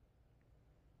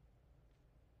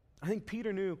 I think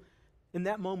Peter knew in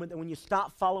that moment that when you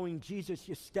stop following Jesus,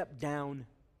 you step down.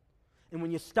 And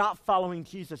when you stop following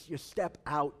Jesus, you step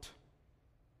out.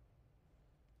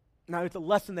 Now, it's a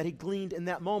lesson that he gleaned in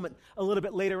that moment. A little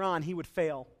bit later on, he would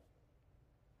fail.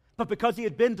 But because he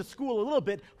had been to school a little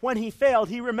bit, when he failed,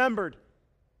 he remembered.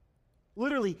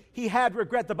 Literally, he had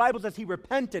regret. The Bible says he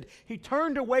repented. He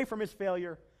turned away from his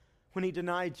failure when he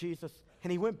denied Jesus,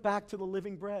 and he went back to the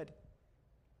living bread.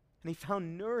 And he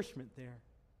found nourishment there.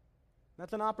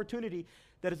 That's an opportunity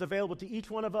that is available to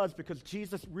each one of us because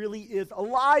Jesus really is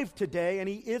alive today, and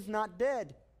he is not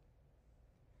dead.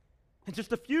 In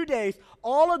just a few days,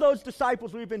 all of those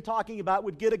disciples we've been talking about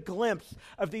would get a glimpse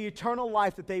of the eternal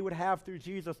life that they would have through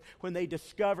Jesus when they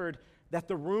discovered that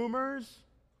the rumors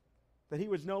that he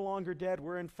was no longer dead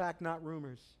were in fact not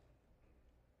rumors.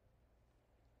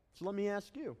 So let me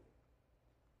ask you,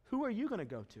 who are you going to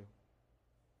go to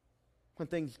when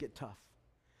things get tough?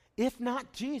 If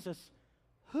not Jesus,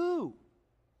 who?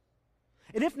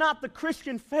 And if not the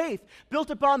Christian faith built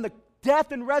upon the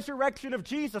death and resurrection of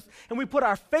Jesus, and we put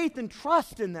our faith and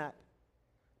trust in that.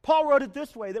 Paul wrote it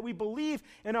this way, that we believe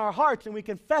in our hearts and we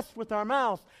confess with our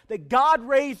mouths that God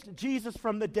raised Jesus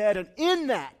from the dead, and in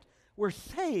that we're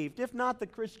saved. If not the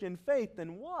Christian faith,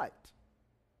 then what?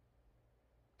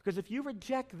 Because if you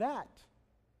reject that,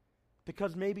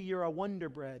 because maybe you're a Wonder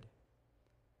Bread,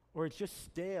 or it's just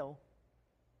stale,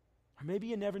 or maybe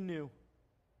you never knew,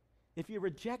 if you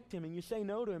reject him and you say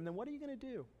no to him, then what are you going to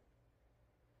do?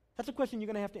 That's a question you're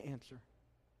going to have to answer.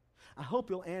 I hope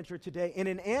you'll answer it today. And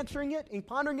in answering it, in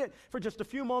pondering it for just a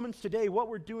few moments today, what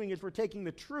we're doing is we're taking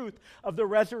the truth of the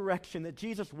resurrection, that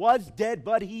Jesus was dead,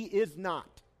 but he is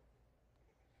not.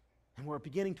 And we're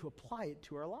beginning to apply it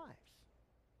to our lives.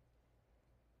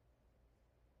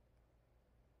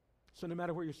 So no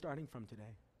matter where you're starting from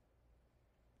today,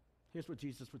 here's what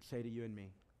Jesus would say to you and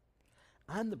me.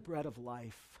 I'm the bread of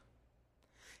life.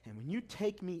 And when you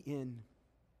take me in,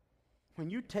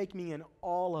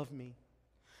 all of me,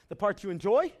 the parts you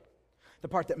enjoy, the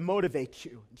part that motivates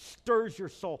you and stirs your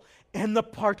soul, and the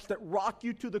parts that rock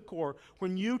you to the core,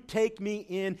 when you take me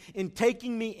in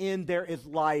taking me in, there is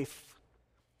life.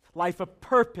 Life of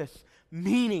purpose,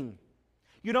 meaning.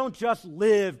 You don't just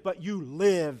live, but you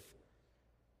live.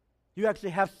 You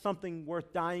actually have something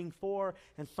worth dying for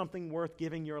and something worth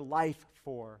giving your life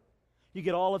for. You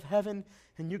get all of heaven,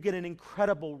 and you get an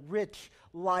incredible, rich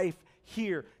life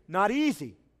here. Not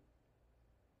easy.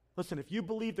 Listen, if you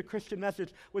believe the Christian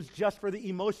message was just for the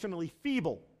emotionally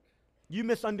feeble, you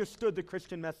misunderstood the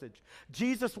Christian message.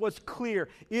 Jesus was clear.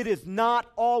 It is not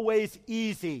always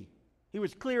easy. He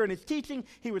was clear in his teaching.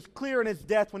 He was clear in his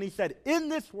death when he said, in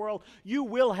this world you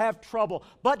will have trouble,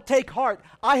 but take heart.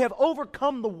 I have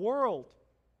overcome the world.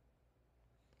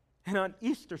 And on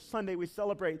Easter Sunday we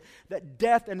celebrate that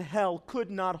death and hell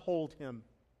could not hold him.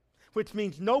 Which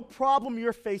means no problem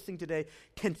you're facing today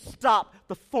can stop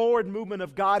the forward movement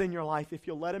of God in your life if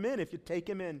you'll let him in, if you take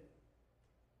him in.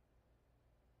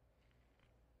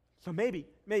 So maybe,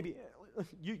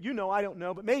 you know, I don't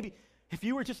know, but maybe if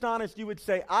you were just honest, you would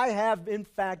say, I have in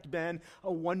fact been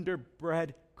a Wonder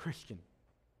Bread Christian.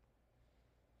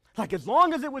 Like as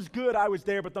long as it was good, I was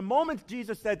there, but the moment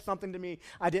Jesus said something to me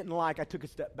I didn't like, I took a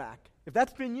step back. If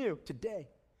that's been you, today,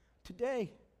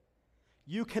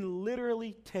 you can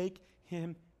literally take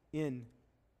him in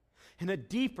a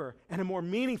deeper and a more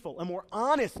meaningful, a more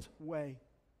honest way.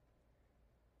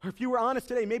 Or if you were honest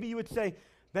today, maybe you would say,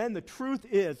 Ben, the truth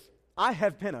is, I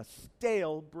have been a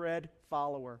stale bread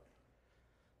follower.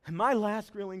 And my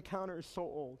last real encounter is so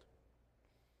old.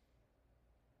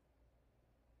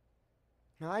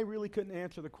 Now, I really couldn't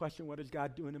answer the question, what is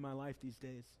God doing in my life these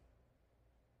days?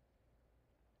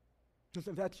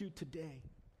 Listen, if that's you today,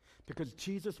 because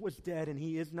Jesus was dead and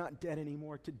he is not dead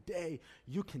anymore, today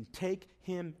you can take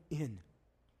him in.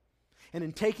 And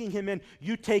in taking him in,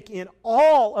 you take in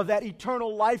all of that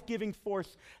eternal life-giving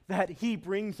force that he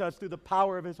brings us through the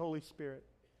power of his Holy Spirit.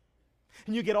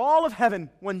 And you get all of heaven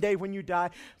one day when you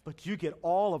die, but you get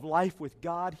all of life with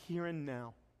God here and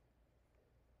now.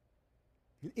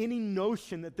 Any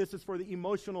notion that this is for the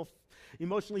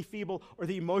emotionally feeble or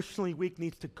the emotionally weak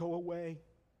needs to go away.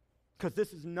 Because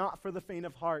this is not for the faint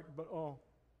of heart, but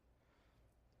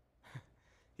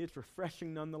it's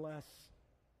refreshing nonetheless.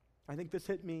 I think this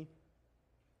hit me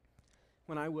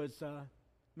when I was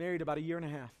married about a year and a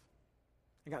half.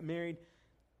 I got married,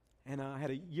 and I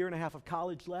had a year and a half of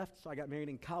college left, so I got married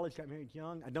in college, got married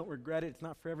young. I don't regret it. It's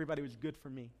not for everybody. It was good for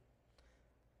me.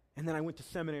 And then I went to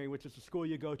seminary, which is the school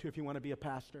you go to if you want to be a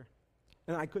pastor.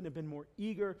 And I couldn't have been more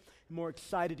eager, more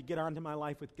excited to get on to my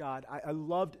life with God. I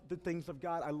loved the things of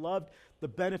God. I loved the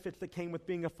benefits that came with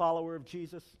being a follower of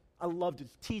Jesus. I loved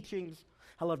his teachings.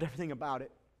 I loved everything about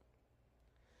it.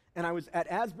 And I was at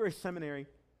Asbury Seminary,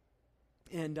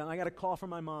 and I got a call from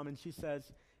my mom, and she says,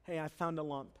 hey, I found a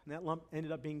lump. And that lump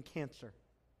ended up being cancer.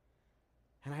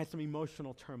 And I had some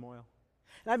emotional turmoil.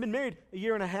 And I've been married a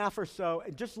year and a half or so,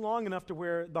 just long enough to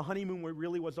where the honeymoon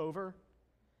really was over.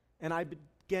 And I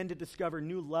began to discover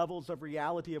new levels of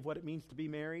reality of what it means to be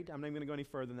married. I'm not even going to go any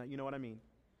further than that. You know what I mean?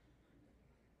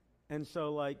 And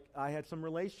so, I had some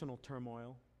relational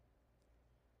turmoil.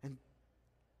 And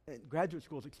graduate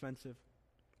school is expensive.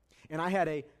 And I had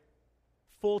a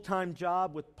full-time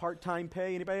job with part-time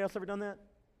pay. Anybody else ever done that?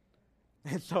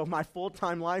 And so my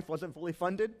full-time life wasn't fully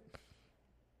funded.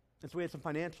 And so we had some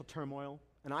financial turmoil.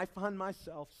 And I found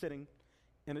myself sitting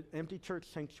in an empty church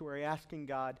sanctuary asking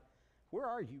God, where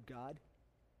are you, God?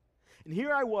 And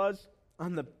here I was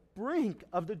on the brink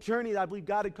of the journey that I believe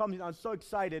God had called me to. I was so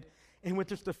excited. And with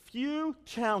just a few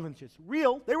challenges,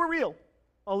 real, they were real.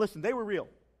 Oh, listen, they were real.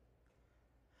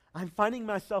 I'm finding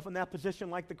myself in that position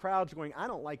like the crowds going, I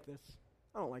don't like this.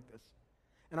 I don't like this.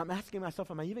 And I'm asking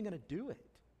myself, am I even going to do it?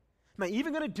 Am I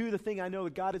even going to do the thing I know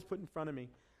that God has put in front of me?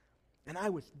 And I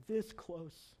was this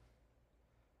close.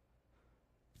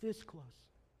 This close.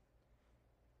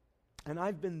 And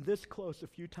I've been this close a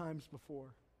few times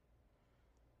before.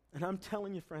 And I'm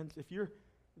telling you, friends, if you're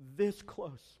this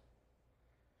close,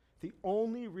 the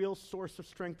only real source of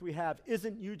strength we have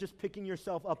isn't you just picking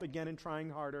yourself up again and trying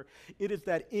harder. It is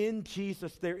that in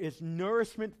Jesus there is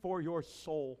nourishment for your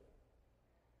soul.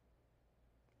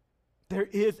 There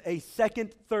is a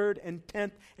second, third, and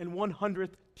 10th, and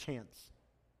 100th chance.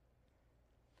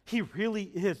 He really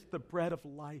is the bread of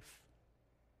life.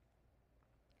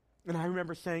 And I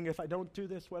remember saying, if I don't do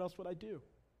this, what else would I do?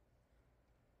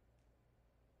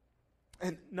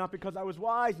 And not because I was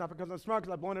wise, not because I'm smart,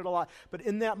 because I've blown it a lot, but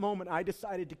in that moment, I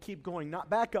decided to keep going. Not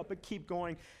back up, but keep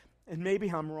going. And maybe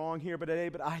I'm wrong here today,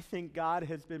 but I think God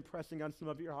has been pressing on some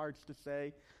of your hearts to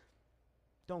say,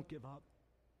 don't give up.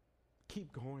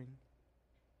 Keep going.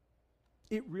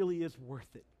 It really is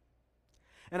worth it.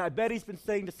 And I bet he's been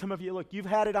saying to some of you, look, you've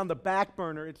had it on the back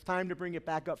burner. It's time to bring it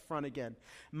back up front again.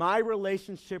 My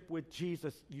relationship with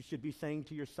Jesus, you should be saying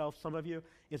to yourself, some of you,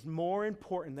 is more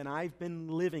important than I've been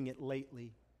living it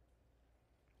lately.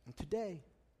 And today,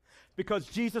 because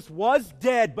Jesus was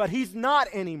dead, but he's not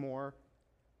anymore,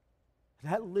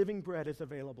 that living bread is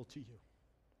available to you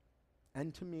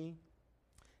and to me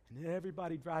and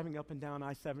everybody driving up and down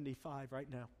I-75 right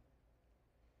now.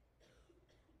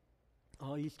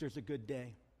 Oh, Easter's a good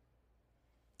day.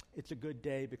 It's a good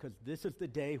day because this is the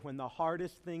day when the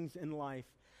hardest things in life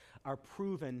are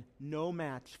proven no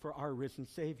match for our risen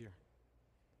Savior.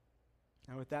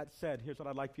 Now, with that said, here's what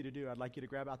I'd like you to do. I'd like you to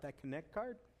grab out that Connect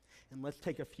card, and let's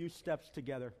take a few steps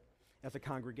together as a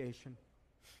congregation.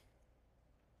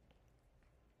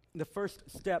 The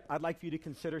first step I'd like for you to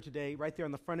consider today, right there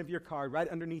on the front of your card, right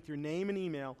underneath your name and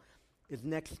email, is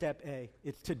next step A.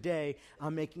 It's today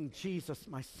I'm making Jesus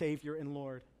my Savior and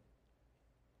Lord.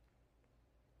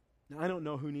 Now, I don't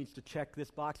know who needs to check this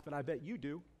box, but I bet you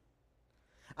do.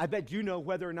 I bet you know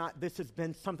whether or not this has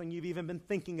been something you've even been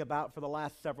thinking about for the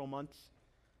last several months.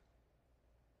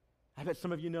 I bet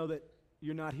some of you know that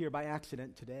you're not here by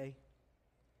accident today.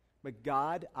 But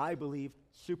God, I believe,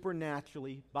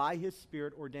 supernaturally, by His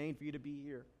Spirit, ordained for you to be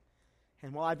here.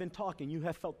 And while I've been talking, you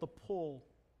have felt the pull.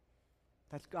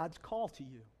 That's God's call to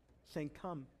you, saying,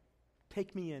 come,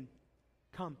 take me in.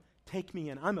 Come, take me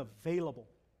in. I'm available.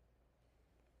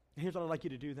 And here's what I'd like you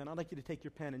to do then. I'd like you to take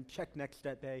your pen and check next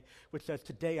step A, which says,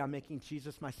 today I'm making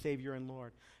Jesus my Savior and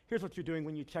Lord. Here's what you're doing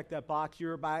when you check that box.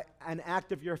 You're by an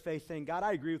act of your faith saying, God,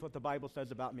 I agree with what the Bible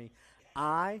says about me.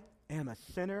 I am a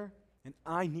sinner and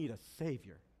I need a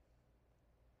Savior.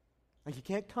 And you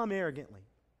can't come arrogantly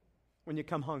when you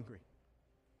come hungry.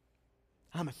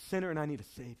 I'm a sinner and I need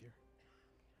a Savior.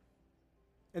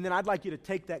 And then I'd like you to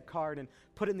take that card and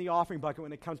put it in the offering bucket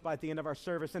when it comes by at the end of our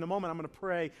service. In a moment, I'm going to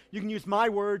pray. You can use my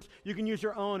words. You can use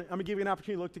your own. I'm going to give you an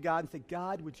opportunity to look to God and say,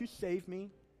 God, would you save me?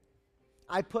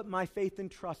 I put my faith and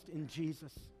trust in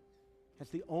Jesus. That's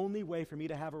the only way for me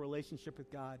to have a relationship with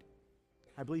God.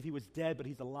 I believe He was dead, but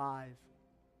He's alive.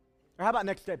 Or how about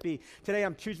next step B? Today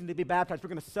I'm choosing to be baptized. We're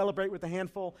going to celebrate with a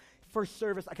handful. First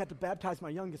service, I got to baptize my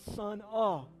youngest son.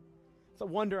 Oh, it's a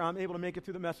wonder I'm able to make it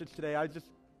through the message today. I just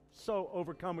so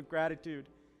overcome with gratitude.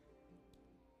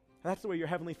 That's the way your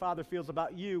Heavenly Father feels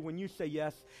about you when you say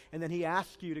yes, and then He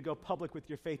asks you to go public with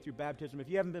your faith through baptism. If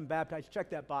you haven't been baptized, check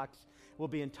that box. We'll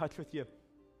be in touch with you.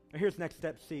 Now here's next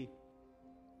step C.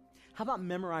 How about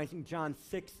memorizing John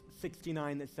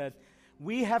 6:69 that says,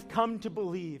 we have come to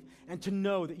believe and to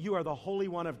know that you are the Holy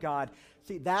One of God.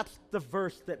 See, that's the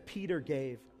verse that Peter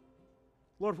gave.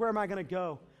 Lord, where am I going to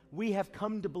go? We have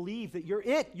come to believe that you're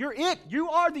it. You're it.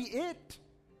 You are the it.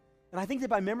 And I think that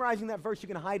by memorizing that verse, you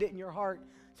can hide it in your heart.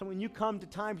 So when you come to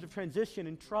times of transition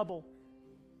and trouble,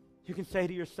 you can say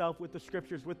to yourself with the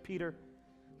scriptures, with Peter,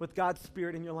 with God's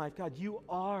Spirit in your life, God, you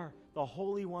are the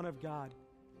Holy One of God.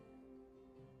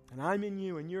 And I'm in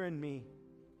you and you're in me.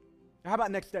 How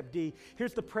about next step D?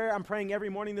 Here's the prayer I'm praying every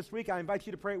morning this week. I invite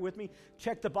you to pray it with me.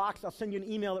 Check the box. I'll send you an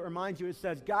email that reminds you. It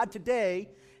says, God, today,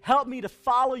 help me to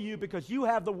follow you because you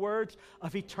have the words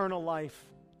of eternal life.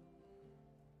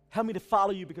 Help me to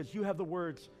follow you because you have the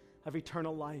words of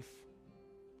eternal life.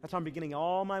 That's how I'm beginning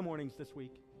all my mornings this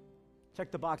week. Check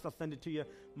the box. I'll send it to you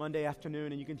Monday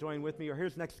afternoon, and you can join with me. Or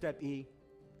here's next step E.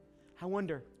 I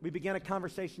wonder, we began a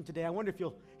conversation today. I wonder if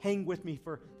you'll hang with me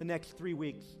for the next 3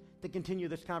 weeks to continue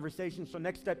this conversation. So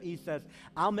next step E says,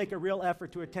 I'll make a real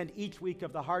effort to attend each week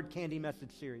of the Hard Candy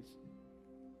Message series.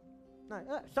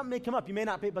 Something may come up. You may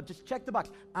not be, but just check the box.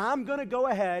 I'm going to go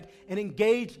ahead and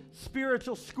engage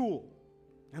spiritual school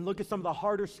and look at some of the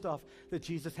harder stuff that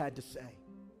Jesus had to say.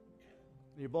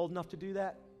 Are you bold enough to do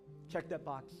that? Check that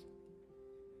box.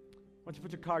 Why don't you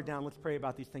put your card down? Let's pray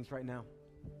about these things right now.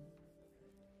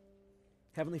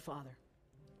 Heavenly Father,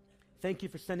 thank you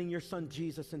for sending your son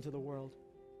Jesus into the world.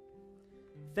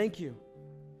 Thank you.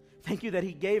 Thank you that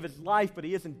he gave his life, but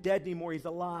he isn't dead anymore. He's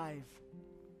alive.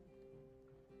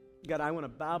 God, I want to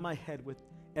bow my head with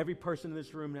every person in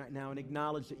this room right now and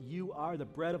acknowledge that you are the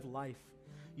bread of life.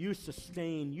 You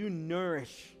sustain, you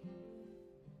nourish.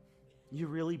 You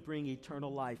really bring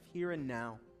eternal life here and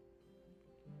now.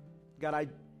 God, I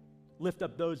lift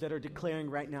up those that are declaring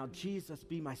right now, Jesus,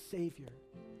 be my Savior.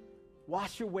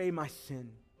 Wash away my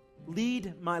sin.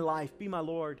 Lead my life. Be my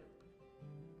Lord.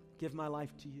 Give my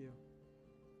life to you.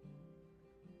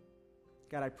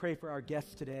 God, I pray for our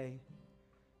guests today.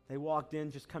 They walked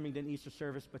in just coming to an Easter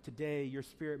service, but today your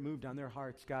Spirit moved on their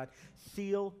hearts, God.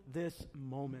 Seal this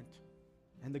moment.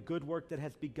 And the good work that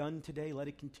has begun today, let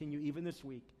it continue even this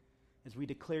week as we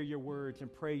declare your words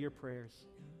and pray your prayers.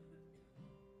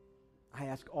 I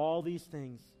ask all these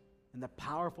things in the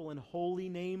powerful and holy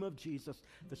name of Jesus,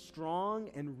 the strong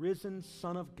and risen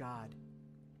Son of God.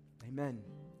 Amen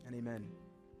and amen.